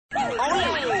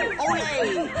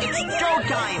It's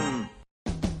showtime!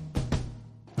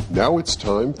 Now it's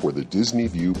time for the Disney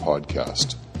View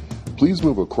podcast. Please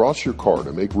move across your car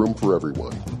to make room for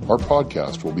everyone. Our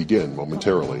podcast will begin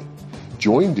momentarily.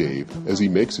 Join Dave as he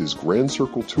makes his Grand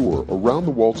Circle tour around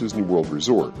the Walt Disney World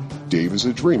Resort. Dave is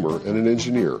a dreamer and an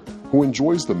engineer who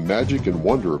enjoys the magic and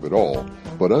wonder of it all,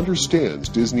 but understands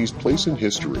Disney's place in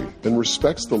history and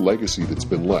respects the legacy that's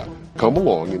been left. Come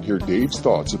along and hear Dave's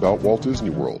thoughts about Walt Disney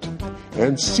World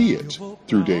and see it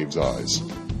through Dave's eyes.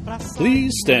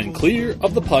 Please stand clear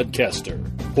of the podcaster.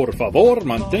 Por favor,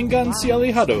 manténganse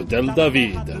alejado del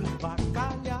David.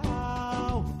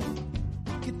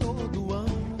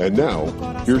 And now,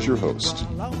 here's your host.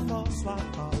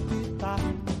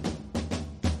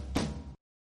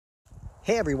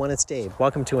 Hey everyone, it's Dave.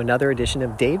 Welcome to another edition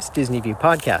of Dave's Disney View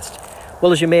podcast.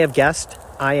 Well, as you may have guessed,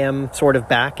 I am sort of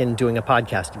back and doing a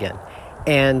podcast again.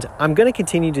 And I'm going to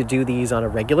continue to do these on a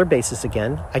regular basis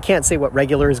again. I can't say what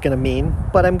regular is going to mean,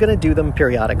 but I'm going to do them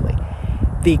periodically.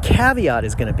 The caveat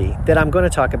is going to be that I'm going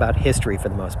to talk about history for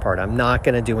the most part. I'm not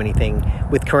going to do anything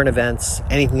with current events,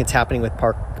 anything that's happening with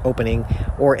park opening,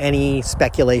 or any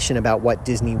speculation about what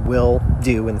Disney will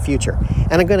do in the future.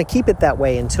 And I'm going to keep it that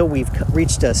way until we've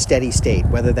reached a steady state,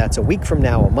 whether that's a week from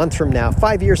now, a month from now,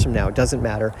 5 years from now, it doesn't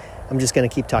matter. I'm just going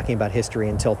to keep talking about history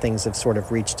until things have sort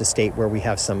of reached a state where we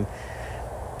have some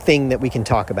thing that we can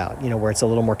talk about, where it's a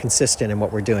little more consistent in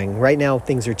what we're doing. Right now,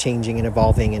 things are changing and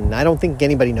evolving, and I don't think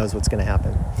anybody knows what's going to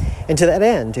happen. And to that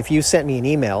end, if you sent me an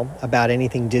email about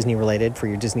anything Disney related for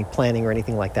your Disney planning or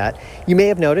anything like that, you may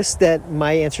have noticed that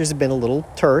my answers have been a little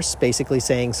terse, basically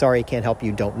saying, sorry, can't help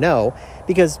you, don't know,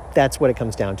 because that's what it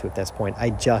comes down to at this point. I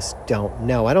just don't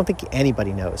know. I don't think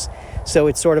anybody knows. So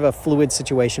it's sort of a fluid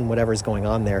situation, whatever's going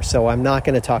on there. So I'm not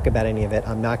going to talk about any of it.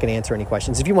 I'm not going to answer any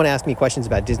questions. If you want to ask me questions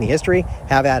about Disney history,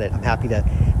 have at it. I'm happy to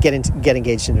get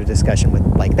engaged into a discussion with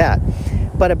like that.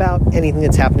 But about anything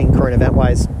that's happening current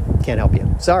event-wise, can't help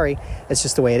you. Sorry, it's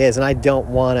just the way it is. And I don't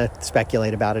want to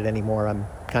speculate about it anymore. I'm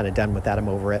kind of done with that. I'm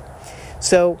over it.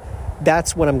 So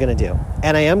that's what I'm going to do.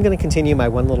 And I am going to continue my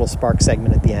one little spark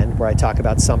segment at the end where I talk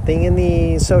about something in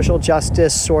the social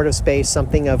justice sort of space,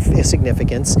 something of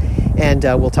significance. And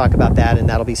we'll talk about that, and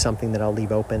that'll be something that I'll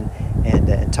leave open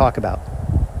and talk about.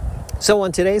 So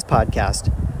on today's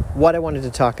podcast, what I wanted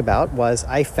to talk about was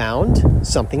I found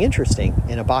something interesting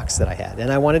in a box that I had,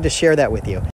 and I wanted to share that with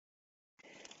you.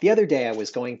 The other day I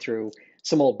was going through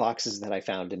some old boxes that I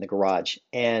found in the garage,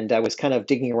 and I was kind of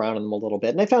digging around in them a little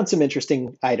bit, and I found some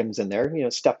interesting items in there,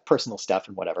 stuff, personal stuff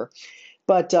and whatever.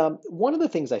 But one of the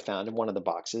things I found in one of the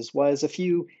boxes was a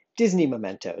few Disney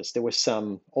mementos. There was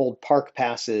some old park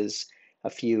passes, a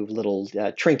few little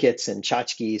trinkets and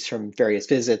tchotchkes from various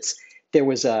visits. There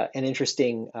was an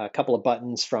interesting couple of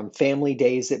buttons from family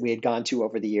days that we had gone to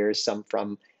over the years, some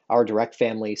from our direct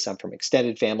family, some from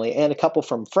extended family, and a couple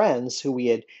from friends who we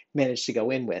had managed to go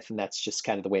in with. And that's just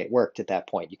kind of the way it worked at that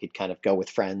point. You could kind of go with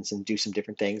friends and do some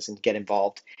different things and get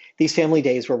involved. These family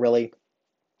days were really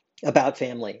about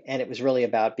family, and it was really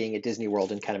about being at Disney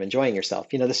World and kind of enjoying yourself.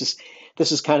 This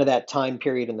is kind of that time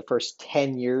period in the first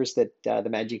 10 years that the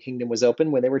Magic Kingdom was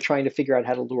open, when they were trying to figure out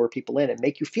how to lure people in and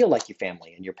make you feel like your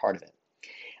family and you're part of it.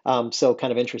 So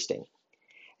kind of interesting.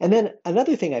 And then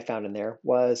another thing I found in there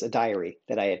was a diary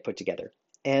that I had put together.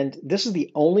 And this is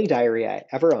the only diary I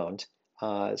ever owned.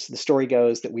 So the story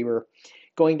goes that we were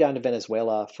going down to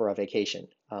Venezuela for a vacation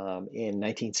in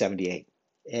 1978.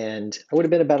 And I would have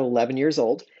been about 11 years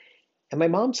old. And my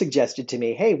mom suggested to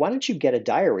me, hey, why don't you get a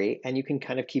diary and you can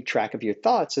kind of keep track of your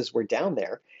thoughts as we're down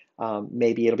there.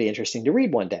 Maybe it'll be interesting to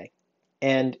read one day.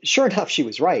 And sure enough, she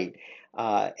was right.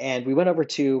 And we went over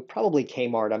to probably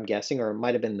Kmart, I'm guessing, or it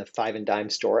might have been the Five and Dime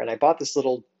store. And I bought this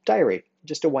little diary,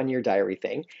 just a one-year diary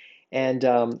thing. And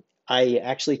I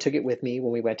actually took it with me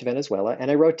when we went to Venezuela.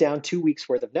 And I wrote down 2 weeks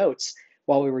worth of notes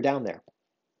while we were down there.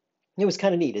 It was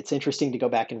kind of neat. It's interesting to go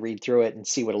back and read through it and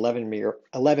see what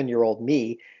 11-year-old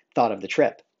me thought of the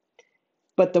trip.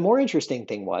 But the more interesting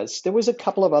thing was there was a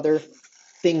couple of other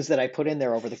things that I put in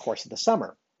there over the course of the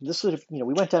summer. This would have,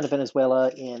 we went down to Venezuela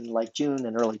in like June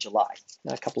and early July,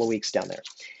 a couple of weeks down there.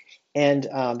 And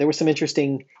there were some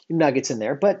interesting nuggets in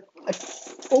there. But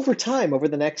over time, over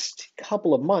the next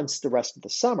couple of months, the rest of the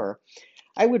summer,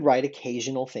 I would write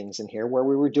occasional things in here where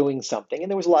we were doing something. And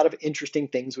there was a lot of interesting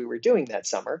things we were doing that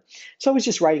summer. So I was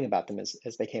just writing about them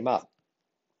as they came up.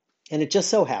 And it just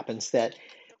so happens that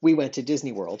we went to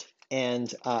Disney World,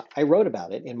 and I wrote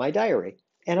about it in my diary.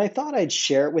 And I thought I'd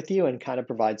share it with you and kind of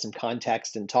provide some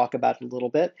context and talk about it a little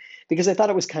bit, because I thought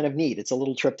it was kind of neat. It's a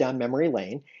little trip down memory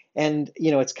lane. And,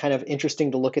 it's kind of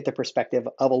interesting to look at the perspective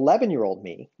of 11-year-old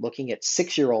me looking at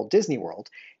 6-year-old Disney World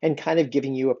and kind of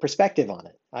giving you a perspective on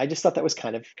it. I just thought that was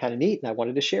kind of neat, and I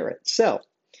wanted to share it. So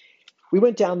we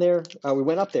went down there, we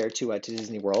went up there to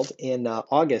Disney World in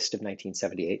August of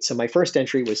 1978. So my first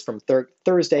entry was from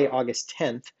Thursday, August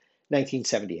 10th,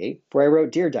 1978, where I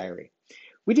wrote Dear Diary.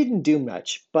 We didn't do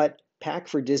much, but pack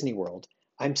for Disney World.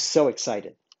 I'm so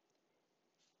excited.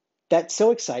 That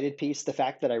so excited piece, the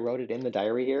fact that I wrote it in the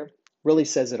diary here, really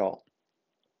says it all.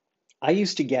 I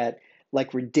used to get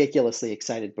like ridiculously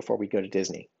excited before we go to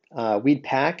Disney. We'd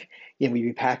pack, we'd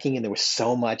be packing, and there was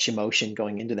so much emotion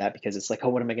going into that because it's like, oh,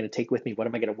 what am I going to take with me? What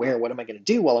am I going to wear? What am I going to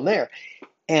do while I'm there?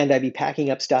 And I'd be packing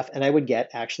up stuff, and I would get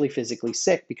actually physically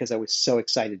sick because I was so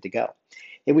excited to go.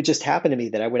 It would just happen to me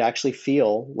that I would actually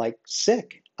feel like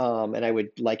sick. And I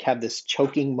would like have this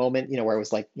choking moment, where I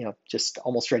was like, just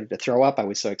almost ready to throw up. I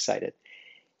was so excited.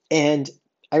 And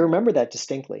I remember that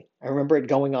distinctly. I remember it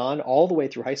going on all the way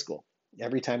through high school,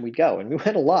 every time we'd go. And we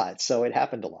went a lot, so it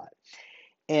happened a lot.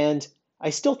 And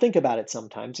I still think about it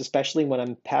sometimes, especially when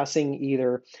I'm passing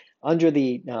either under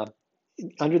the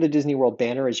Disney World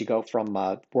banner as you go from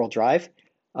World Drive,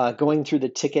 going through the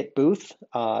ticket booth,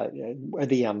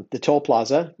 the toll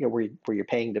plaza, where you're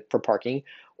paying for parking,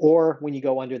 or when you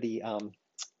go under the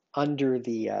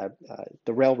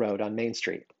railroad on Main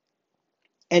Street.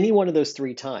 Any one of those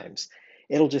 3 times,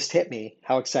 it'll just hit me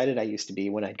how excited I used to be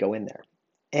when I'd go in there.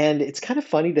 And it's kind of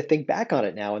funny to think back on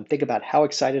it now and think about how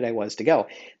excited I was to go.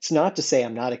 It's not to say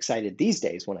I'm not excited these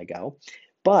days when I go,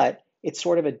 but it's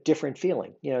sort of a different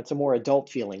feeling. It's a more adult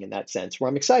feeling in that sense where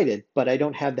I'm excited, but I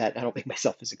don't have that. I don't make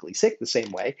myself physically sick the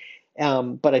same way,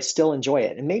 but I still enjoy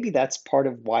it. And maybe that's part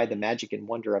of why the magic and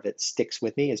wonder of it sticks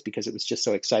with me, is because it was just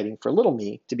so exciting for little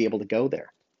me to be able to go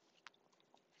there.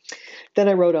 Then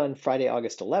I wrote on Friday,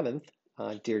 August 11th,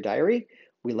 Dear Diary,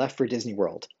 we left for Disney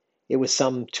World. It was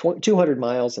some 200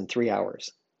 miles in 3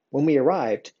 hours. When we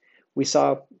arrived, we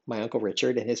saw my Uncle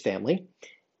Richard and his family.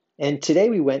 And today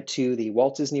we went to the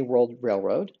Walt Disney World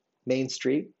Railroad, Main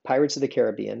Street, Pirates of the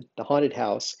Caribbean, the Haunted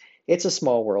House, It's a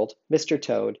Small World, Mr.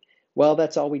 Toad. Well,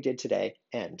 that's all we did today.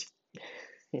 End.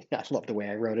 I love the way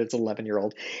I wrote it. It's an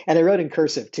 11-year-old. And I wrote in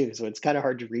cursive too, so it's kind of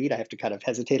hard to read. I have to kind of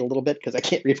hesitate a little bit because I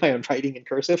can't read my own writing in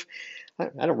cursive.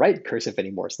 I don't write in cursive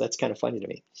anymore, so that's kind of funny to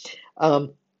me.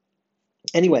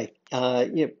 Anyway,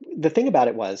 the thing about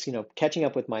it was, catching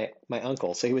up with my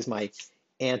uncle. So he was my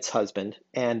aunt's husband,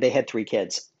 and they had 3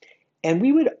 kids. And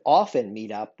we would often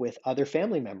meet up with other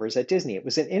family members at Disney. It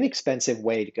was an inexpensive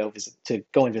way to go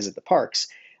and visit the parks,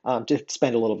 to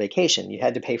spend a little vacation. You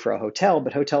had to pay for a hotel,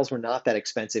 but hotels were not that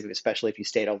expensive, especially if you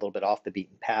stayed a little bit off the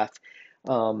beaten path.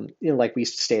 Like we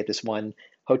used to stay at this one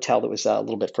hotel that was a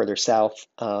little bit further south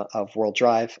of World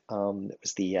Drive. It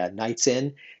was the Knights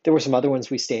Inn. There were some other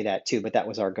ones we stayed at too, but that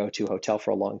was our go-to hotel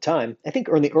for a long time. I think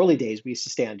in the early days, we used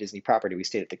to stay on Disney property. We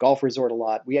stayed at the Golf Resort a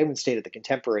lot. We even stayed at the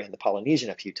Contemporary and the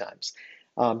Polynesian a few times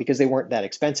because they weren't that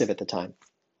expensive at the time.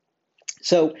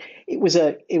 So it was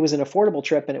an affordable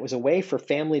trip, and it was a way for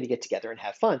family to get together and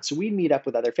have fun. So we'd meet up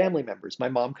with other family members. My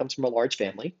mom comes from a large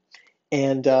family,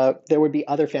 and there would be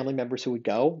other family members who would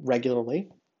go regularly.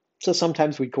 So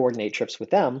sometimes we'd coordinate trips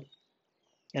with them,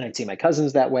 and I'd see my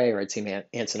cousins that way, or I'd see my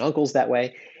aunts and uncles that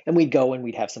way, and we'd go and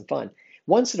we'd have some fun.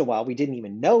 Once in a while, we didn't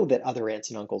even know that other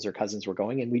aunts and uncles or cousins were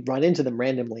going, and we'd run into them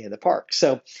randomly in the park.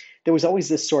 So there was always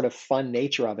this sort of fun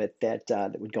nature of it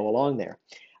that would go along there.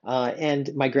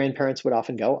 And my grandparents would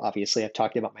often go. Obviously, I've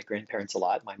talked about my grandparents a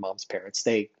lot. My mom's parents,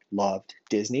 they loved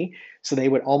Disney. So they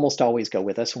would almost always go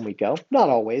with us when we go. Not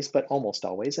always, but almost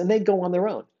always. And they'd go on their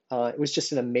own. It was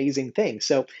just an amazing thing.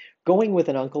 So going with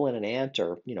an uncle and an aunt,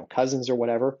 or cousins or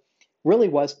whatever, really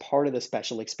was part of the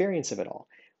special experience of it all.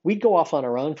 We'd go off on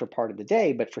our own for part of the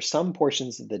day, but for some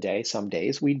portions of the day, some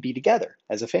days, we'd be together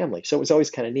as a family. So it was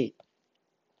always kind of neat.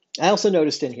 I also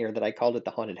noticed in here that I called it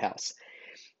the Haunted House.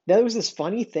 Now, there was this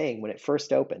funny thing when it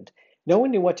first opened. No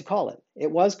one knew what to call it.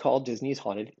 It was called Disney's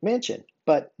Haunted Mansion,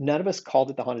 but none of us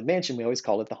called it the Haunted Mansion. We always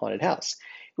called it the Haunted House.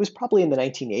 It was probably in the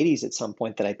 1980s at some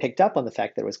point that I picked up on the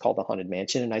fact that it was called the Haunted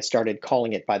Mansion, and I started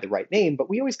calling it by the right name, but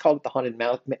we always called it the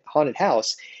Haunted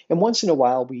House. And once in a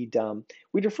while, we'd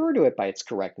refer to it by its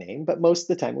correct name, but most of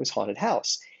the time it was Haunted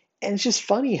House. And it's just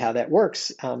funny how that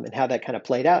works, and how that kind of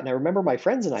played out. And I remember my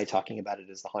friends and I talking about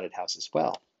it as the Haunted House as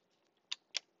well.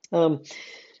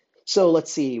 So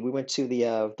let's see, we went to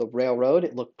the railroad.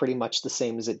 It looked pretty much the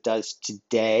same as it does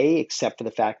today, except for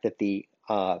the fact that the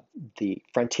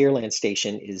Frontierland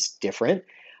station is different.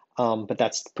 But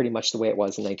that's pretty much the way it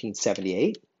was in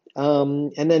 1978.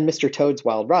 And then Mr. Toad's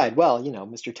Wild Ride. Well,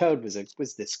 Mr. Toad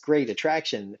was this great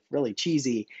attraction, really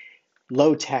cheesy,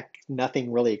 low tech,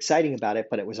 nothing really exciting about it,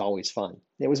 but it was always fun.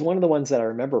 It was one of the ones that I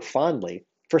remember fondly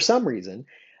for some reason.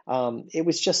 It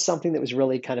was just something that was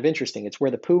really kind of interesting. It's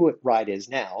where the Pooh ride is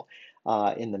now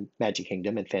in the Magic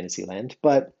Kingdom in Fantasyland,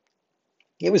 but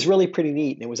it was really pretty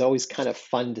neat, and it was always kind of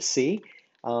fun to see.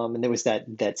 And there was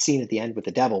that scene at the end with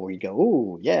the devil where you go,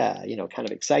 "Ooh, yeah," kind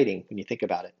of exciting when you think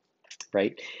about it,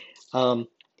 right? Um,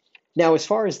 Now, as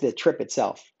far as the trip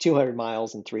itself, 200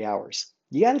 miles in 3 hours,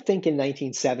 you got to think in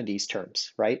 1970s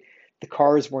terms, right? The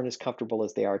cars weren't as comfortable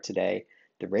as they are today.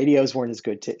 The radios weren't as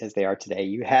good as they are today.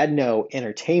 You had no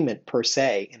entertainment per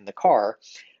se in the car.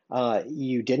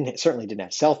 You certainly didn't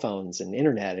have cell phones and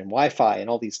internet and Wi-Fi and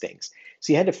all these things.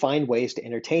 So you had to find ways to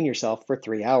entertain yourself for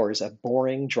 3 hours of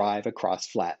boring drive across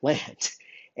flat land.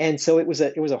 And so it was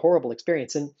a horrible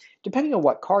experience. And depending on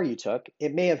what car you took,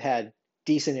 it may have had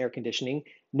decent air conditioning,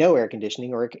 no air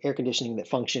conditioning, or air conditioning that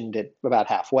functioned at about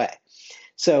halfway.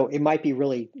 So it might be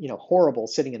really, horrible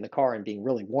sitting in the car and being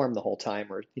really warm the whole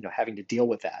time, or, having to deal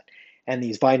with that. And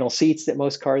these vinyl seats that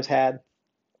most cars had,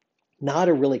 not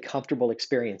a really comfortable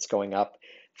experience going up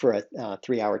for a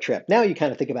 3 hour trip. Now you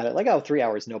kind of think about it like, oh, 3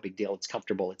 hours, no big deal. It's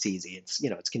comfortable. It's easy.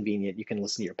 It's convenient. You can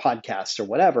listen to your podcasts or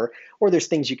whatever, or there's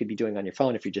things you could be doing on your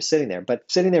phone if you're just sitting there. But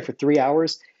sitting there for 3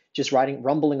 hours, just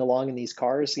rumbling along in these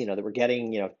cars, that were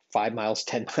getting, 5 miles,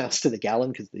 10 miles to the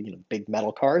gallon because, big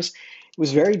metal cars, it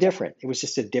was very different. It was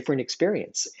just a different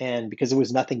experience. And because there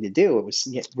was nothing to do,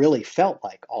 it really felt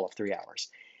like all of 3 hours.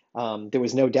 There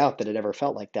was no doubt that it ever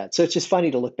felt like that. So it's just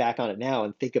funny to look back on it now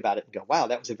and think about it and go, wow,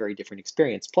 that was a very different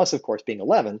experience. Plus, of course, being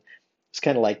 11, it's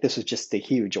kind of like this was just the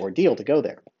huge ordeal to go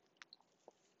there.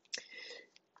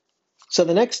 So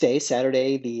the next day,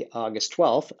 Saturday, the August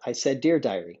 12th, I said, "Dear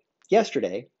Diary,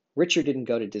 yesterday, Richard didn't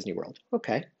go to Disney World."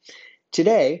 Okay.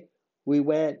 Today, we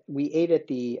ate at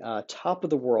the Top of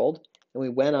the World, and we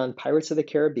went on Pirates of the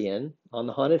Caribbean, on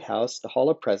the Haunted House, the Hall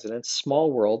of Presidents, Small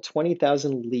World,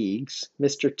 20,000 Leagues,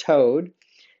 Mr. Toad,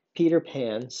 Peter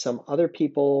Pan. Some other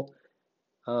people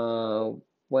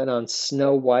went on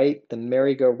Snow White, the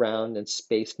Merry-Go-Round, and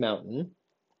Space Mountain.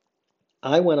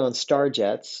 I went on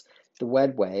Starjets, the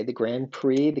Wedway, the Grand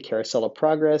Prix, the Carousel of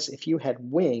Progress. If You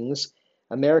Had Wings,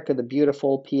 America the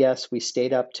Beautiful. P.S. We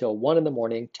stayed up till 1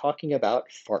 a.m. talking about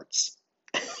farts.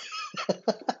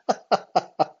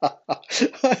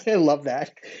 I love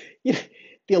that.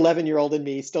 The 11-year-old in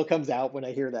me still comes out when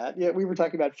I hear that. Yeah, we were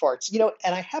talking about farts.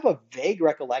 And I have a vague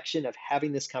recollection of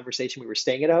having this conversation. We were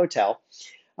staying at a hotel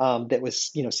that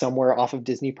was, somewhere off of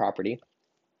Disney property.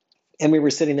 And we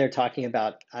were sitting there talking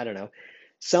about, I don't know,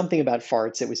 something about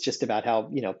farts. It was just about how,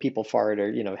 people fart,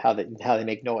 or, how they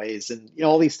make noise, and,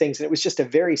 all these things. And it was just a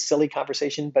very silly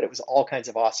conversation, but it was all kinds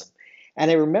of awesome.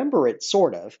 And I remember it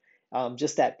sort of,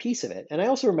 just that piece of it. And I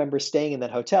also remember staying in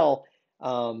that hotel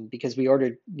because we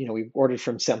ordered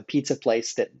from some pizza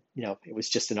place that, it was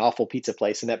just an awful pizza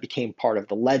place. And that became part of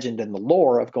the legend and the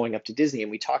lore of going up to Disney.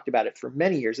 And we talked about it for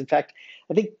many years. In fact,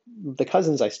 I think the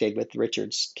cousins I stayed with,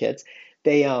 Richard's kids,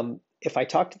 they, if I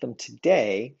talked to them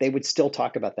today, they would still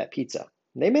talk about that pizza.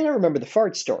 They may not remember the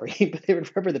fart story, but they would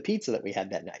remember the pizza that we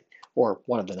had that night, or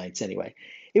one of the nights anyway.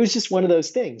 It was just one of those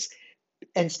things.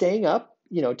 And staying up,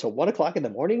 till 1 o'clock in the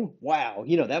morning, wow,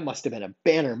 that must have been a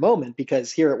banner moment,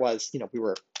 because here it was, we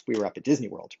were up at Disney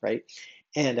World, right?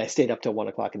 And I stayed up till 1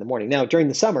 o'clock in the morning. Now, during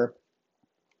the summer,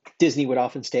 Disney would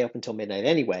often stay up until midnight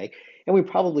anyway, and we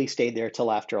probably stayed there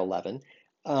till after 11,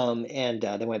 and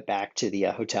then went back to the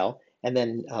hotel. And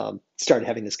then started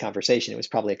having this conversation. It was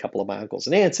probably a couple of my uncles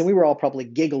and aunts, and we were all probably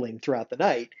giggling throughout the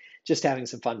night, just having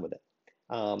some fun with it.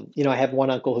 I have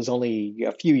one uncle who's only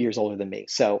a few years older than me,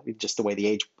 so just the way the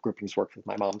age groupings worked with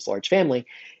my mom's large family,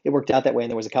 it worked out that way.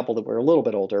 And there was a couple that were a little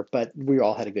bit older, but we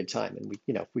all had a good time, and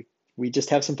we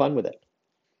just have some fun with it.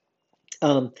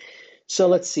 So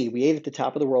let's see. We ate at the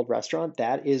Top of the World restaurant.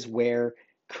 That is where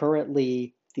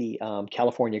currently the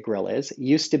California Grill is. It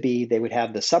used to be they would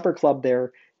have the supper club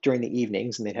there during the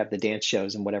evenings, and they'd have the dance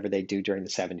shows and whatever they do during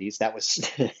the 70s. That was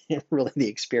really the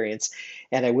experience,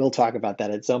 and I will talk about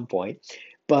that at some point.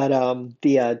 But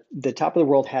the Top of the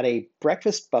World had a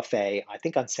breakfast buffet, I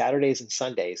think on Saturdays and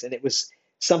Sundays, and it was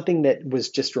something that was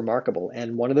just remarkable.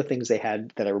 And one of the things they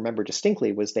had that I remember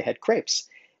distinctly was they had crepes,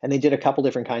 and they did a couple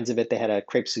different kinds of it. They had a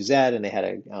crepe Suzette, and they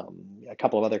had a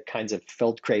couple of other kinds of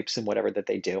filled crepes and whatever that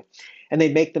they do, and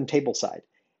they'd make them tableside.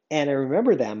 And I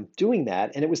remember them doing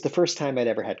that, and it was the first time I'd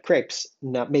ever had crepes,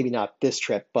 maybe not this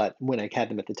trip, but when I had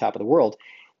them at the Top of the World.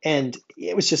 And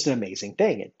it was just an amazing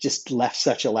thing. It just left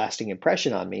such a lasting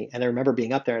impression on me. And I remember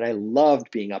being up there, and I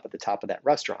loved being up at the top of that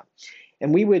restaurant.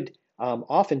 And we would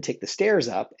often take the stairs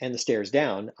up and the stairs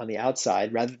down on the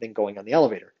outside rather than going on the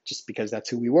elevator, just because that's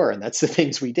who we were, and that's the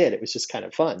things we did. It was just kind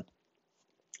of fun.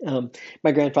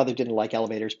 My grandfather didn't like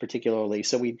elevators particularly,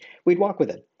 so we'd walk with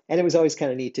him, and it was always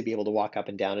kind of neat to be able to walk up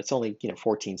and down. It's only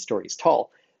 14 stories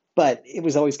tall, but it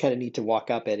was always kind of neat to walk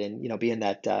up it and be in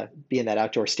that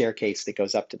outdoor staircase that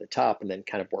goes up to the top and then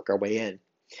kind of work our way in.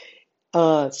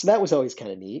 So that was always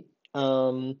kind of neat.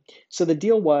 So the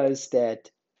deal was that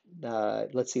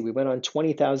let's see, we went on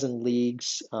 20,000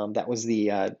 Leagues. That was the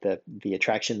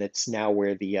attraction that's now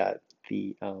where the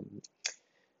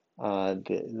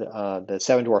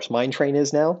Seven Dwarfs Mine Train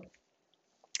is now.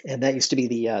 And that used to be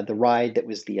the ride that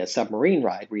was the submarine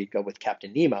ride where you'd go with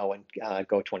Captain Nemo and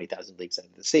go 20,000 leagues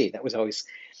under the sea. That was always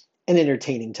an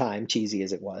entertaining time, cheesy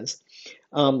as it was.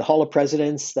 The Hall of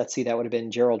Presidents, let's see, that would have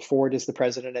been Gerald Ford as the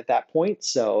president at that point.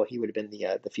 So he would have been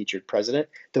the featured president,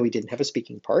 though he didn't have a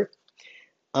speaking part.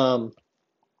 Let's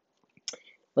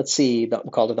see, we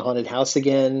called it the Haunted House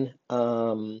again.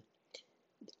 So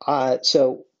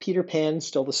Peter Pan,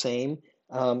 still the same.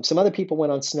 Some other people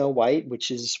went on Snow White,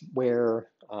 which is where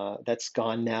that's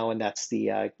gone now, and that's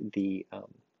the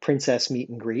princess meet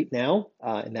and greet now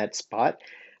in that spot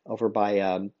over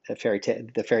by the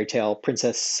Fairy Tale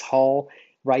Princess Hall,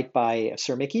 right by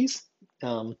Sir Mickey's.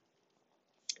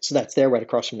 So that's there, right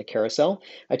across from the carousel.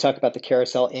 I talk about the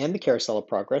carousel and the Carousel of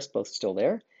Progress, both still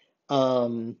there.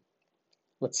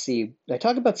 Let's see, I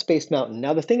talk about Space Mountain.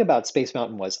 Now, the thing about Space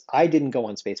Mountain was I didn't go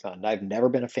on Space Mountain. I've never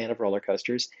been a fan of roller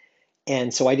coasters,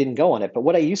 and so I didn't go on it. But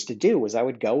what I used to do was I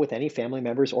would go with any family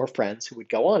members or friends who would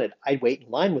go on it. I'd wait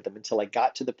in line with them until I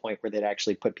got to the point where they'd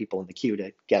actually put people in the queue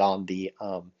to get on the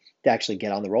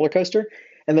roller coaster,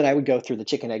 and then I would go through the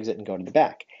chicken exit and go to the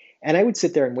back. And I would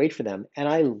sit there and wait for them, and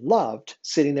I loved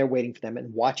sitting there waiting for them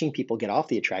and watching people get off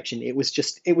the attraction. It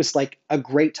was like a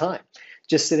great time.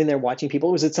 Just sitting there watching people.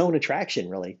 It was its own attraction,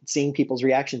 really, seeing people's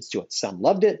reactions to it. Some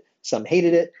loved it, some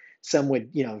hated it, some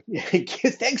would,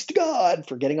 give thanks to God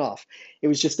for getting off. It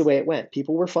was just the way it went.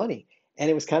 People were funny, and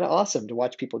it was kind of awesome to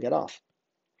watch people get off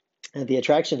at the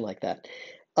attraction like that.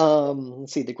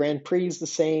 Let's see, the Grand Prix is the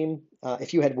same.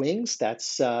 If you had wings, that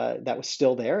was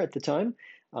still there at the time.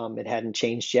 It hadn't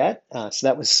changed yet. So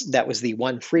that was the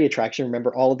one free attraction.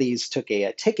 Remember, all of these took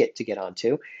a ticket to get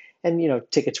onto. And,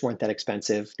 tickets weren't that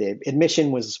expensive. The admission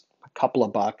was a couple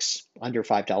of bucks, under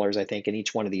 $5, I think. And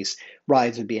each one of these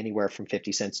rides would be anywhere from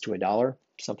 50 cents to $1,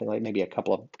 something like maybe a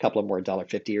couple of more,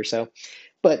 $1.50 or so.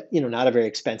 But, not a very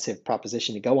expensive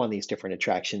proposition to go on these different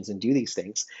attractions and do these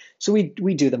things. So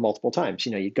we do them multiple times.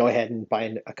 You'd go ahead and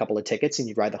buy a couple of tickets and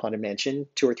you'd ride the Haunted Mansion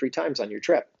 2 or 3 times on your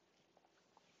trip.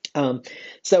 So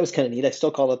that was kind of neat. I still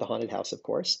call it the Haunted House, of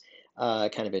course.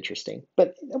 Kind of interesting,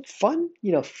 but fun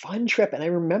trip. And I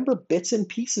remember bits and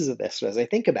pieces of this as I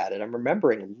think about it. I'm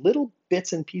remembering little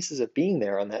bits and pieces of being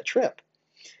there on that trip.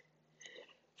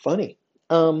 Funny.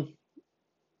 Then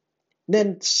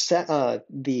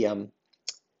the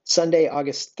Sunday,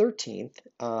 August 13th,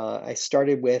 I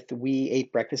started with we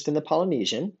ate breakfast in the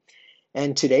Polynesian,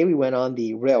 and today we went on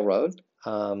the railroad.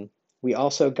 We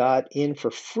also got in for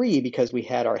free because we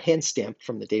had our hand stamp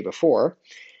from the day before,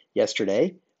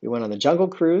 yesterday. We went on the Jungle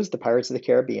Cruise, the Pirates of the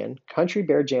Caribbean, Country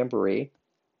Bear Jamboree,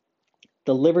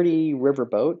 the Liberty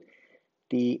Riverboat,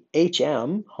 the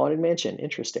HM Haunted Mansion.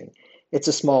 Interesting. It's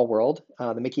a Small World,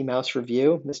 the Mickey Mouse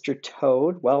Review, Mr.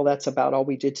 Toad. Well, that's about all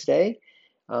we did today.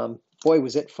 Boy,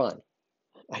 was it fun.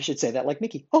 I should say that like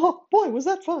Mickey. Oh, boy, was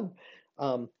that fun.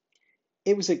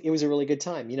 It was a really good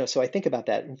time, so I think about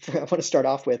that. I want to start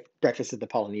off with breakfast at the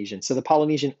Polynesian. So the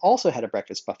Polynesian also had a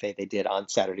breakfast buffet they did on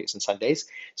Saturdays and Sundays.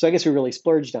 So I guess we really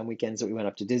splurged on weekends that we went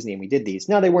up to Disney and we did these.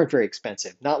 Now, they weren't very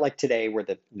expensive, not like today where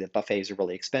the buffets are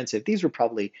really expensive. These were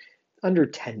probably under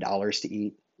 $10 to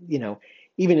eat.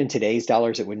 Even in today's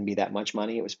dollars, it wouldn't be that much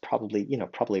money. It was probably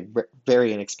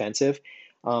very inexpensive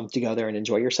to go there and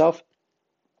enjoy yourself.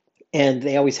 And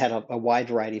they always had a wide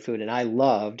variety of food, and I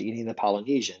loved eating the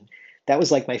Polynesian. That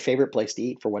was like my favorite place to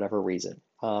eat for whatever reason.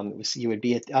 You would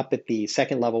be up at the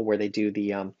second level where they do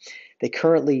they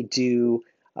currently do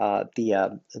I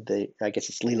guess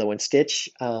it's Lilo and Stitch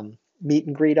meet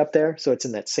and greet up there. So it's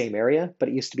in that same area, but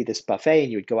it used to be this buffet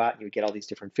and you would go out and you would get all these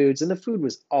different foods, and the food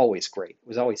was always great. It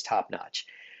was always top notch,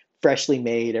 freshly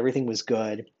made. Everything was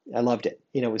good. I loved it.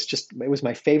 It was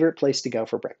my favorite place to go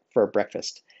for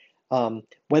breakfast.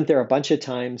 Went there a bunch of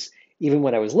times. Even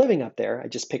when I was living up there,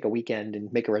 I'd just pick a weekend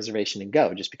and make a reservation and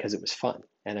go just because it was fun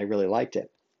and I really liked it.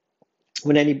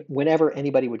 Whenever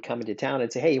anybody would come into town,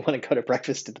 I'd say, hey, you want to go to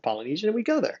breakfast at the Polynesian? And we'd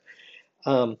go there.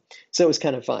 So it was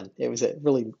kind of fun. It was a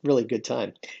really, really good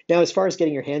time. Now, as far as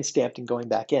getting your hand stamped and going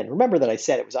back in, remember that I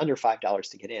said it was under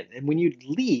 $5 to get in. And when you'd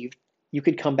leave, you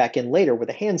could come back in later with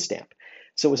a hand stamp.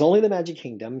 So it was only the Magic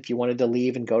Kingdom. If you wanted to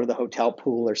leave and go to the hotel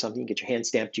pool or something, you get your hand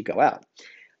stamped, you go out.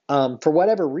 For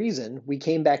whatever reason, we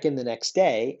came back in the next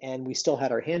day and we still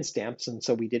had our hand stamps, and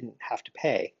so we didn't have to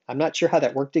pay. I'm not sure how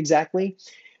that worked exactly,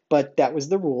 but that was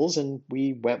the rules, and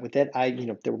we went with it.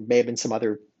 There may have been some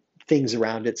other things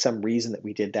around it, some reason that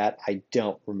we did that. I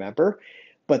don't remember,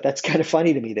 but that's kind of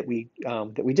funny to me that we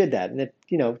did that, and it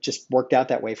just worked out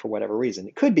that way for whatever reason.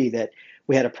 It could be that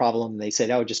we had a problem and they said,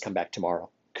 "Oh, just come back tomorrow."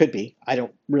 Could be. I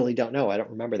don't know. I don't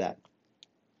remember that.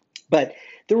 But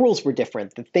the rules were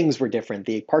different. The things were different.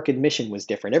 The park admission was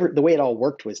different. The way it all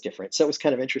worked was different. So it was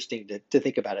kind of interesting to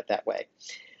think about it that way.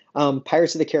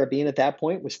 Pirates of the Caribbean at that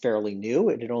point was fairly new.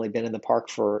 It had only been in the park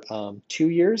for 2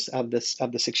 years of the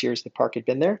 6 years the park had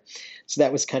been there. So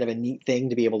that was kind of a neat thing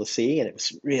to be able to see, and it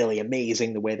was really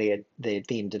amazing the way they had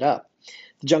themed it up.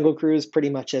 The Jungle Cruise, pretty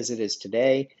much as it is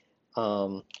today.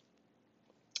 I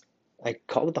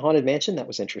called it the Haunted Mansion. That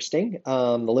was interesting.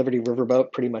 The Liberty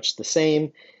Riverboat, pretty much the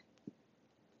same.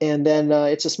 And then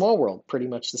It's a Small World, pretty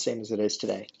much the same as it is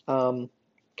today.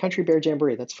 Country Bear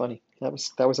Jamboree, that's funny. That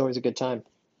was always a good time.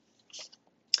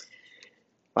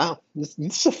 Wow, this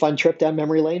is a fun trip down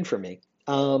memory lane for me.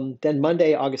 Then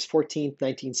Monday, August 14th,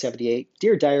 1978,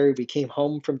 Dear Diary, we came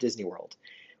home from Disney World.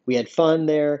 We had fun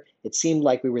there. It seemed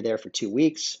like we were there for 2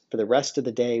 weeks. For the rest of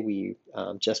the day, we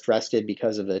just rested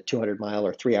because of the 200-mile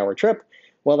or 3-hour trip.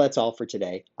 Well, that's all for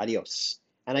today. Adios.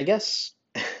 And I guess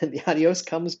the adios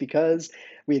comes because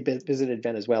we had visited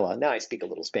Venezuela. Now I speak a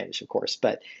little Spanish, of course,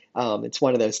 but it's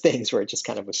one of those things where it just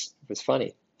kind of was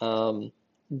funny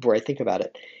where I think about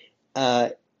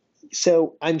it.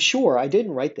 So I'm sure, I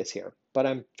didn't write this here, but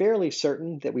I'm fairly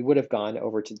certain that we would have gone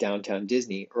over to Downtown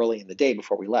Disney early in the day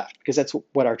before we left, because that's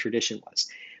what our tradition was.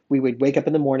 We would wake up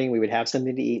in the morning, we would have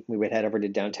something to eat, and we would head over to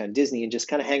Downtown Disney and just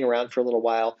kind of hang around for a little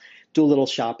while, do a little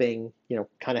shopping,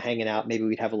 kind of hanging out. Maybe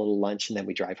we'd have a little lunch and then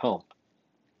we drive home.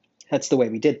 That's the way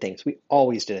we did things. We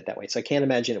always did it that way. So I can't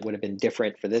imagine it would have been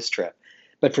different for this trip.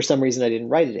 But for some reason, I didn't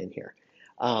write it in here.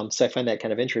 So I find that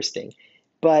kind of interesting.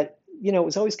 But, it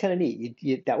was always kind of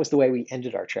neat. That was the way we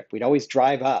ended our trip. We'd always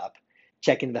drive up,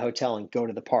 check into the hotel, and go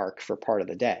to the park for part of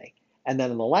the day. And then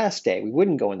on the last day, we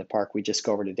wouldn't go in the park. We'd just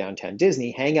go over to Downtown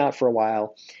Disney, hang out for a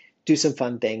while, do some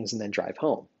fun things, and then drive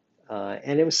home.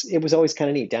 And it was always kind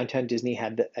of neat. Downtown Disney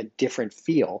had a different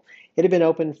feel. It had been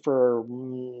open for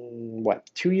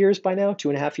 2 years by now,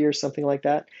 2.5 years, something like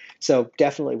that. So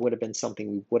definitely would have been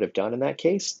something we would have done in that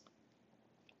case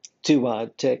to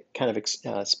kind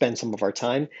of spend some of our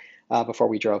time before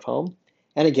we drove home.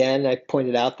 And again, I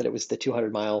pointed out that it was the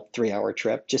 200-mile, 3-hour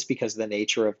trip just because of the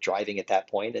nature of driving at that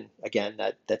point. And again,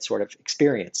 that sort of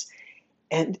experience.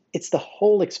 And it's the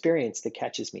whole experience that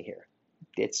catches me here.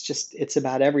 It's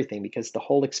about everything, because the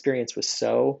whole experience was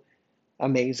so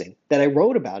amazing that I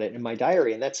wrote about it in my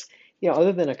diary. And that's,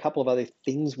 other than a couple of other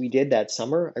things we did that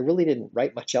summer, I really didn't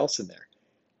write much else in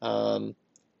there.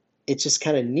 It's just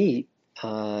kind of neat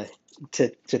to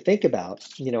think about.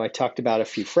 I talked about a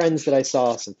few friends that I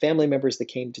saw, some family members that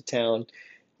came to town,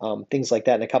 things like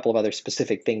that, and a couple of other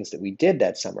specific things that we did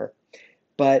that summer.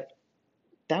 But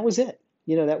that was it.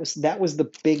 That was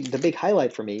the big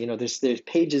highlight for me. There's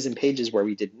pages and pages where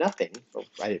we did nothing, or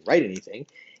I didn't write anything,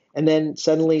 and then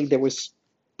suddenly there was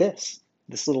this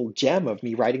little gem of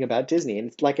me writing about Disney.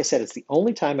 And like I said, it's the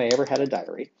only time I ever had a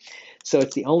diary, so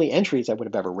it's the only entries I would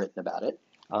have ever written about it.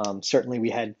 Certainly, we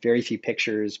had very few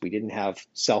pictures. We didn't have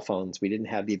cell phones. We didn't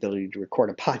have the ability to record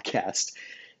a podcast.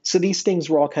 So these things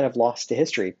were all kind of lost to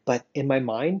history. But in my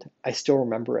mind, I still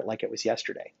remember it like it was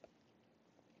yesterday.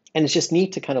 And it's just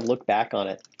neat to kind of look back on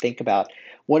it, think about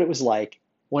what it was like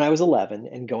when I was 11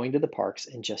 and going to the parks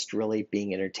and just really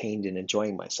being entertained and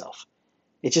enjoying myself.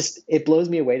 It blows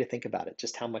me away to think about it,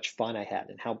 just how much fun I had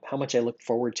and how much I looked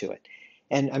forward to it.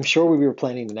 And I'm sure when we were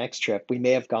planning the next trip, we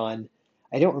may have gone,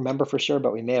 I don't remember for sure,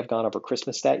 but we may have gone over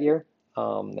Christmas that year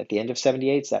at the end of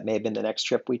 78. So that may have been the next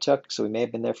trip we took. So we may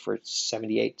have been there for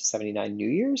 78 to 79 New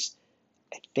Year's,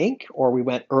 I think, or we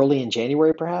went early in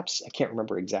January, perhaps. I can't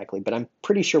remember exactly, but I'm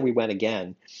pretty sure we went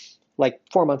again like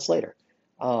 4 months later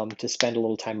to spend a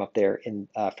little time up there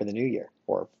for the new year,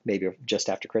 or maybe just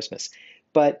after Christmas.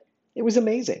 But it was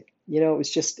amazing. It was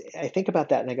just, I think about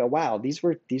that and I go, wow, these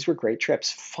were great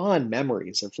trips, fun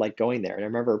memories of like going there. And I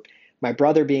remember my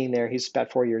brother being there. He's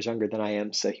about 4 years younger than I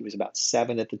am, so he was about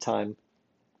 7 at the time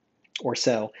or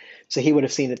so. So he would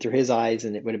have seen it through his eyes,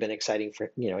 and it would have been exciting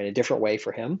for, in a different way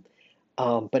for him.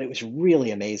 But it was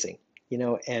really amazing,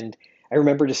 and I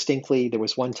remember distinctly there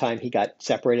was one time he got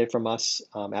separated from us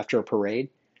after a parade,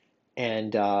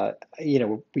 and,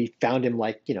 we found him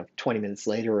like, 20 minutes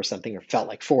later or something, or felt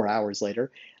like 4 hours later.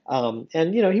 And,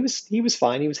 he was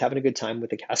fine. He was having a good time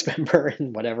with the cast member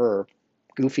and whatever, or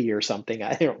Goofy or something.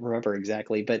 I don't remember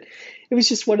exactly, but it was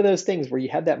just one of those things where you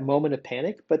have that moment of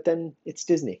panic, but then it's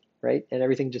Disney, right? And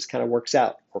everything just kind of works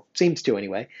out, or seems to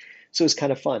anyway. So it's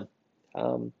kind of fun.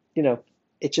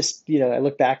 It just, I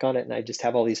look back on it and I just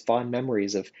have all these fond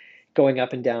memories of going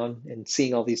up and down and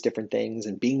seeing all these different things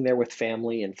and being there with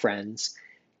family and friends,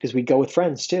 because we go with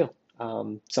friends too.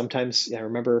 Sometimes I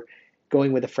remember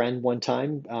going with a friend one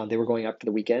time. They were going up for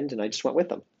the weekend and I just went with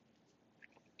them.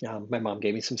 My mom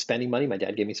gave me some spending money. My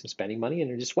dad gave me some spending money,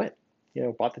 and I just went,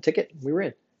 bought the ticket. We were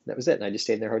in. That was it. And I just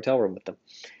stayed in their hotel room with them.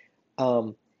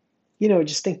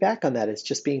 Just think back on that. It's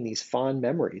just being these fond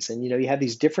memories. And, you have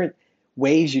these different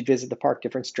ways you'd visit the park,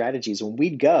 different strategies. When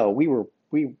we'd go, we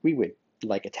would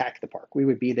like attack the park. We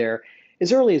would be there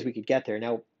as early as we could get there.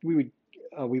 Now we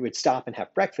would stop and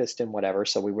have breakfast and whatever.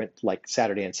 So we went like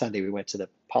Saturday and Sunday, we went to the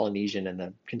Polynesian and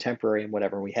the Contemporary and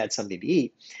whatever. And we had something to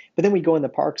eat, but then we'd go in the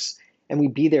parks and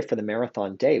we'd be there for the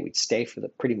marathon day. We'd stay for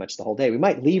pretty much the whole day. We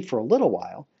might leave for a little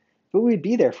while, but we'd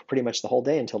be there for pretty much the whole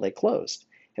day until they closed.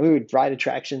 And we would ride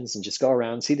attractions and just go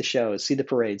around, see the shows, see the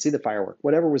parades, see the firework,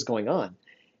 whatever was going on,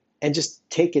 and just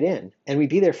take it in. And we'd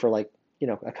be there for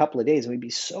a couple of days, and we'd be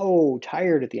so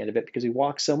tired at the end of it because we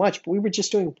walked so much, but we were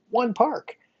just doing one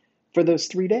park for those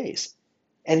 3 days.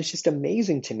 And it's just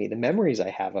amazing to me, the memories I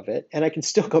have of it. And I can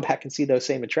still go back and see those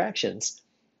same attractions,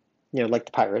 like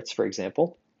the Pirates, for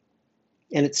example.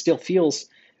 And it still feels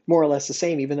more or less the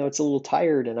same, even though it's a little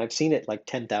tired and I've seen it like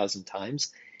 10,000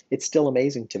 times. It's still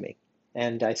amazing to me.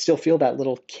 And I still feel that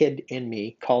little kid in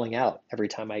me calling out every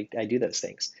time I do those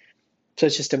things. So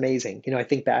it's just amazing. I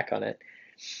think back on it.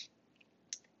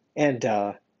 And,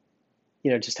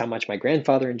 just how much my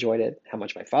grandfather enjoyed it, how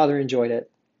much my father enjoyed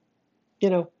it,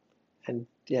 and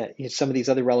some of these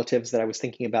other relatives that I was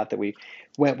thinking about that we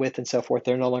went with and so forth,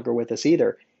 they're no longer with us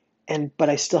either. But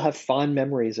I still have fond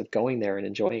memories of going there and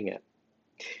enjoying it.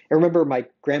 I remember my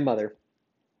grandmother,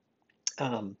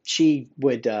 she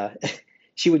would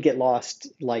get lost,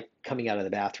 like coming out of the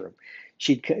bathroom.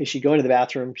 She'd go into the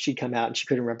bathroom, she'd come out and she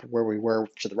couldn't remember where we were,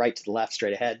 to the right, to the left,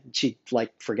 straight ahead. And she'd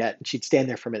forget, and she'd stand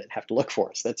there for a minute and have to look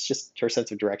for us. That's just her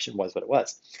sense of direction was what it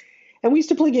was. And we used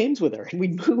to play games with her, and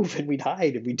we'd move and we'd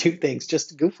hide and we'd do things just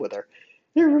to goof with her.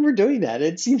 And I remember doing that.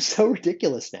 It seems so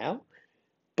ridiculous now,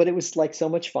 but it was like so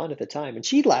much fun at the time. And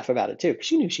she'd laugh about it too, because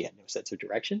she knew she had no sense of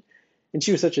direction. And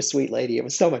she was such a sweet lady. It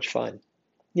was so much fun,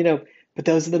 but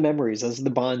those are the memories, those are the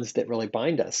bonds that really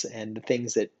bind us, and the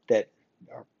things that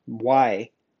are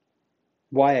why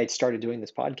I started doing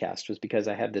this podcast was because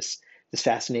I had this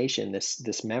fascination,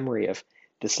 this memory of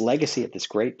this legacy of this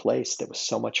great place that was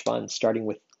so much fun, starting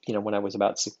with, when I was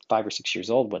about 5 or 6 years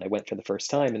old, when I went for the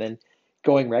first time, and then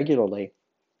going regularly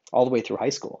all the way through high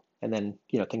school. And then,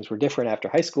 things were different after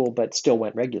high school, but still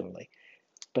went regularly.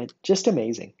 But just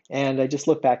amazing. And I just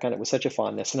look back on it with such a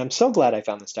fondness. And I'm so glad I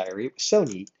found this diary. It was so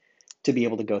neat to be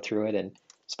able to go through it and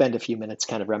spend a few minutes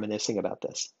kind of reminiscing about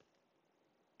this.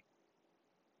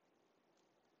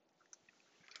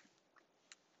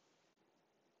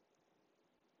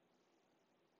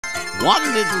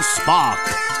 One little spark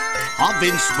of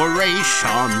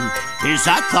inspiration is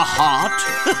at the heart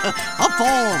of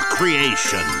all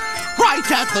creation, right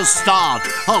at the start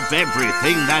of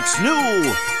everything that's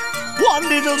new. One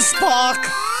little spark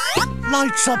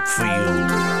lights up for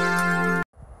you.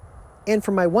 And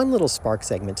for my one little spark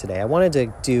segment today, I wanted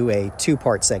to do a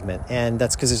two-part segment, and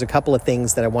that's because there's a couple of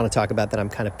things that I want to talk about that I'm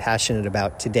kind of passionate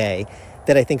about today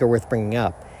that I think are worth bringing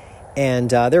up, and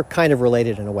they're kind of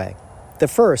related in a way. The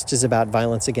first is about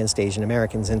violence against Asian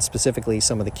Americans, and specifically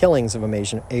some of the killings of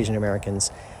Asian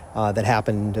Americans that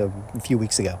happened a few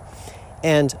weeks ago.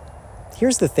 And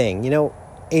here's the thing,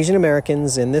 Asian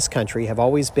Americans in this country have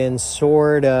always been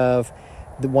sort of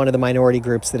one of the minority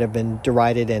groups that have been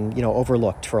derided and,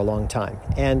 overlooked for a long time.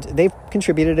 And they've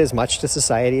contributed as much to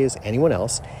society as anyone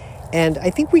else. And I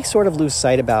think we sort of lose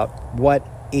sight about what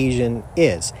Asian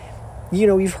is.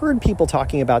 You've heard people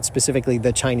talking about specifically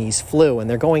the Chinese flu, and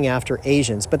they're going after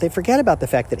Asians, but they forget about the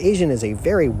fact that Asian is a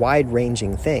very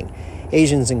wide-ranging thing.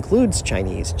 Asians includes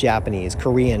Chinese, Japanese,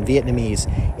 Korean, Vietnamese,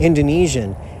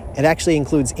 Indonesian. It actually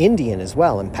includes Indian as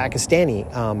well, and Pakistani.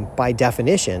 By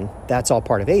definition, that's all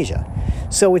part of Asia.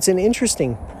 So it's an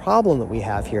interesting problem that we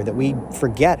have here, that we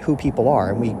forget who people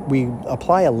are, and we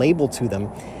apply a label to them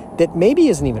that maybe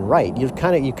isn't even right. You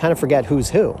kind of forget who's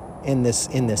who in this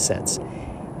sense.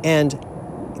 And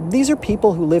these are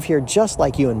people who live here just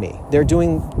like you and me. They're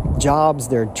doing jobs,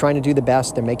 they're trying to do the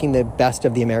best, they're making the best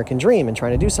of the American dream and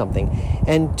trying to do something.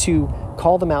 And to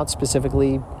call them out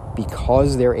specifically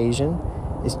because they're Asian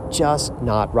is just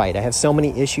not right. I have so many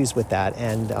issues with that,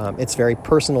 and it's very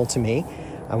personal to me.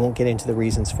 I won't get into the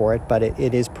reasons for it, but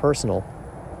it is personal.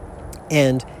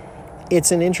 And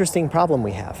it's an interesting problem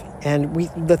we have. And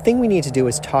the thing we need to do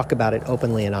is talk about it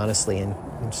openly and honestly and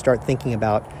start thinking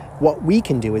about what we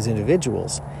can do as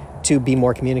individuals to be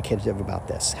more communicative about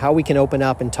this, how we can open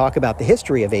up and talk about the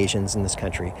history of Asians in this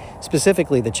country,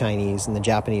 specifically the Chinese and the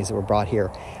Japanese that were brought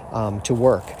here to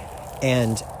work.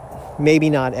 And maybe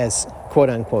not as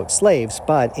quote-unquote slaves,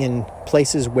 but in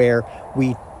places where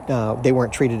they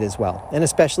weren't treated as well. And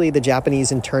especially the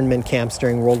Japanese internment camps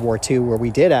during World War II, where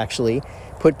we did actually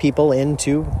put people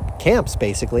into camps,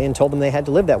 basically, and told them they had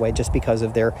to live that way just because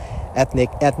of their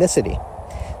ethnicity.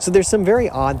 So there's some very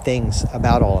odd things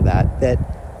about all of that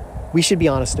we should be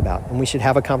honest about, and we should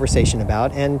have a conversation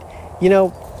about. And,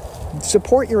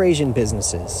 support your Asian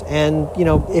businesses. And,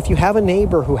 if you have a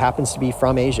neighbor who happens to be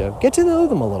from Asia, get to know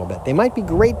them a little bit. They might be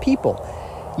great people.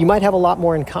 You might have a lot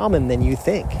more in common than you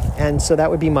think. And so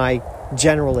that would be my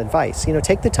general advice.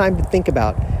 Take the time to think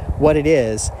about what it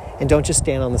is and don't just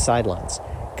stand on the sidelines.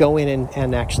 Go in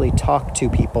and actually talk to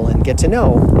people and get to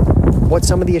know what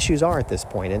some of the issues are at this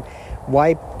point and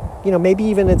why, maybe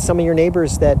even it's some of your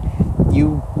neighbors that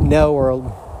are a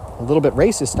little bit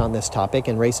racist on this topic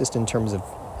and racist in terms of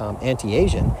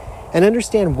anti-Asian, and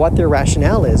understand what their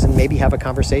rationale is and maybe have a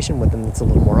conversation with them that's a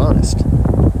little more honest.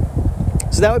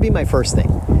 So that would be my first thing.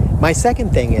 My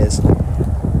second thing is,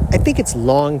 I think it's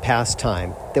long past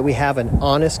time that we have an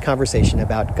honest conversation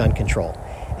about gun control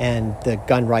and the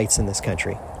gun rights in this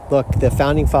country. Look, the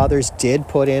Founding Fathers did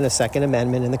put in a Second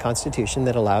Amendment in the Constitution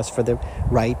that allows for the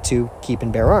right to keep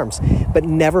and bear arms. But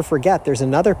never forget, there's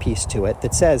another piece to it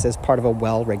that says as part of a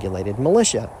well-regulated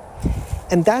militia.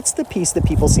 And that's the piece that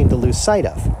people seem to lose sight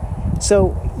of.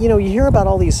 So, you hear about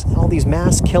all these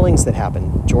mass killings that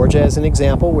happen. Georgia as an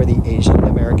example, where the Asian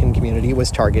American community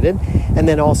was targeted. And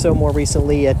then also more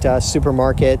recently at a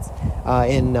supermarket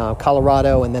in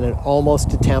Colorado, and then an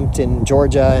almost attempt in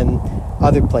Georgia and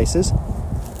other places.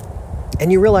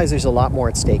 And you realize there's a lot more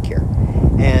at stake here.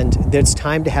 And it's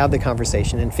time to have the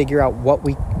conversation and figure out what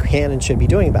we can and should be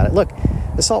doing about it. Look,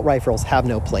 assault rifles have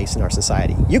no place in our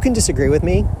society. You can disagree with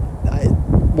me,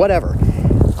 whatever.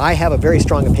 I have a very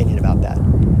strong opinion about that.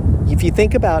 If you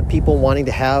think about people wanting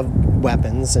to have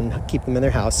weapons and keep them in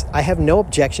their house, I have no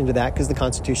objection to that because the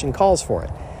Constitution calls for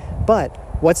it. But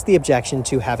what's the objection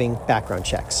to having background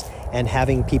checks and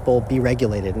having people be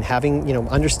regulated and having,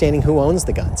 understanding who owns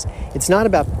the guns? It's not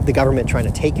about the government trying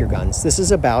to take your guns. This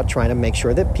is about trying to make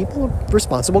sure that people are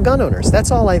responsible gun owners. That's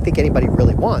all I think anybody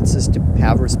really wants, is to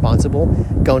have responsible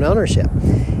gun ownership.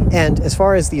 And as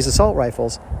far as these assault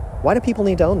rifles, why do people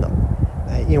need to own them?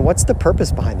 What's the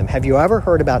purpose behind them? Have you ever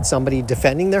heard about somebody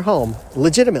defending their home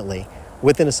legitimately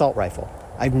with an assault rifle?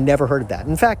 I've never heard of that.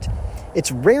 In fact,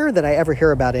 it's rare that I ever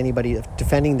hear about anybody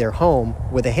defending their home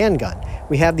with a handgun.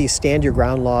 We have these stand your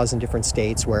ground laws in different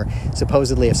states where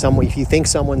supposedly if you think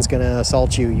someone's going to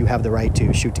assault you, you have the right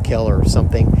to shoot to kill or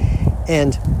something.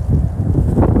 And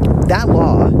that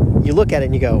law, you look at it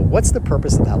and you go, what's the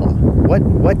purpose of that law?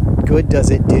 What good does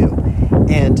it do?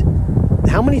 And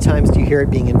how many times do you hear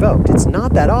it being invoked? It's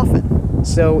not that often.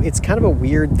 So it's kind of a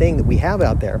weird thing that we have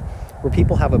out there where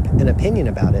people have an opinion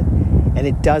about it and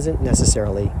it doesn't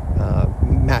necessarily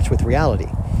match with reality.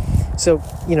 So,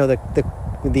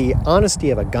 the honesty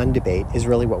of a gun debate is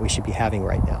really what we should be having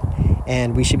right now.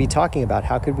 And we should be talking about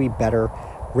how could we better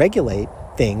regulate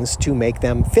things to make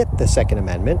them fit the Second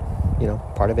Amendment,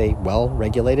 part of a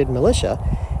well-regulated militia,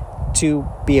 to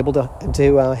be able to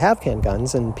have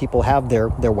handguns and people have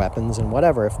their weapons and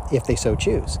whatever if they so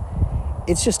choose.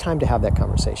 It's just time to have that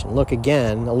conversation. Look,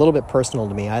 again, a little bit personal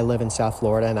to me. I live in South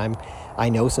Florida, and I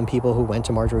know some people who went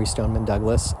to Marjory Stoneman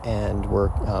Douglas and were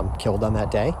killed on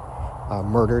that day,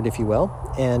 murdered, if you will.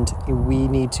 And we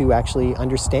need to actually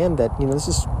understand that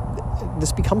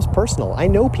this becomes personal. I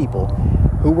know people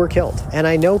who were killed, and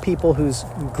I know people whose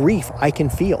grief I can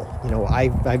feel.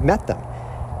 I've met them.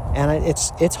 And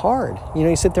it's hard.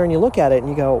 You sit there and you look at it and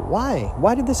you go, why?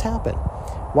 Why did this happen?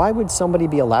 Why would somebody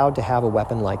be allowed to have a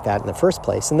weapon like that in the first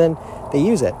place? And then they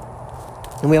use it.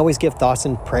 And we always give thoughts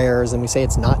and prayers, and we say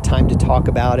it's not time to talk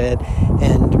about it.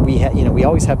 And we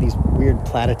always have these weird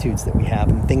platitudes that we have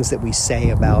and things that we say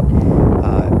about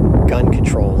gun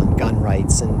control and gun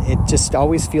rights. And it just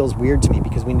always feels weird to me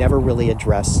because we never really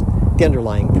address the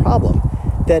underlying problem.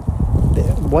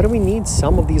 What do we need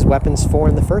some of these weapons for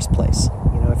in the first place?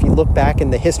 If you look back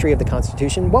in the history of the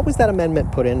Constitution, what was that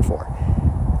amendment put in for?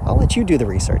 I'll let you do the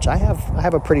research. I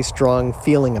have a pretty strong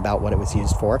feeling about what it was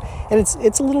used for, and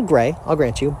it's a little gray, I'll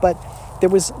grant you, but there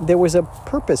was a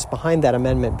purpose behind that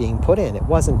amendment being put in. It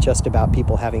wasn't just about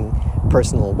people having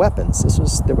personal weapons.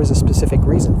 There was a specific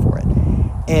reason for it.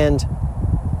 And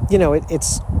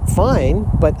it's fine,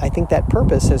 but I think that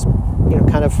purpose has,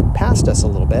 kind of passed us a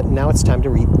little bit, and now it's time to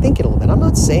rethink it a little bit. I'm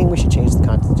not saying we should change the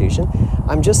Constitution.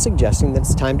 I'm just suggesting that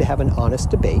it's time to have an honest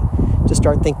debate, to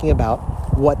start thinking about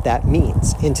what that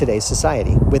means in today's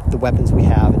society with the weapons we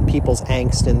have and people's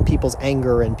angst and people's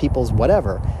anger and people's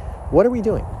whatever. What are we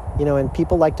doing? And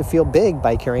people like to feel big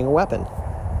by carrying a weapon.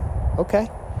 Okay.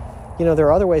 There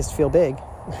are other ways to feel big.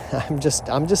 I'm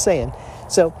just saying.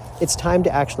 So it's time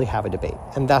to actually have a debate,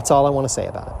 and that's all I want to say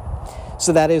about it.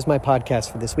 So that is my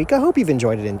podcast for this week. I hope you've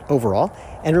enjoyed it overall.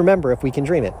 And remember, if we can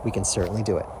dream it, we can certainly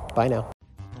do it. Bye now.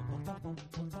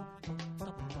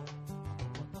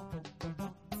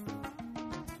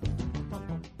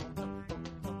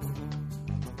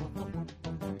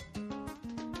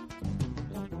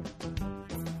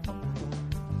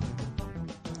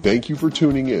 Thank you for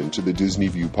tuning in to the Disney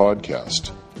View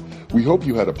podcast. We hope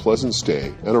you had a pleasant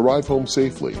stay and arrive home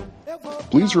safely.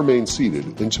 Please remain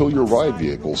seated until your ride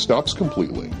vehicle stops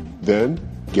completely. Then,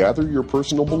 gather your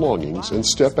personal belongings and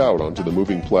step out onto the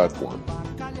moving platform.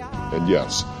 And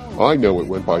yes, I know it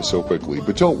went by so quickly,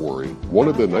 but don't worry. One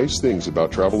of the nice things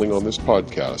about traveling on this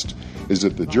podcast is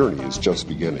that the journey is just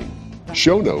beginning.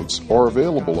 Show notes are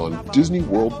available on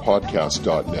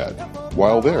DisneyWorldPodcast.net.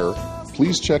 While there,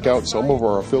 please check out some of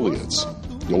our affiliates.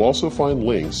 You'll also find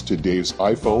links to Dave's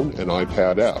iPhone and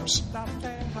iPad apps.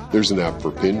 There's an app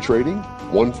for pin trading,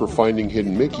 one for finding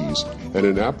hidden Mickeys, and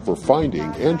an app for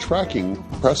finding and tracking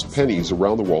pressed pennies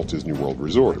around the Walt Disney World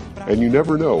Resort. And you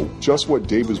never know just what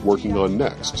Dave is working on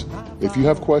next. If you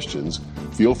have questions,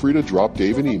 feel free to drop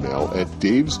Dave an email at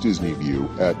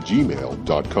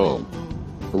davesdisneyview@gmail.com.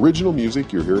 Original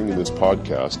music you're hearing in this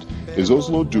podcast is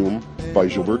Oslo Doom by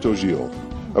Gilberto Gil.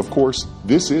 Of course,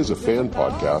 this is a fan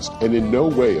podcast and in no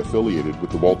way affiliated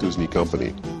with the Walt Disney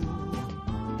Company.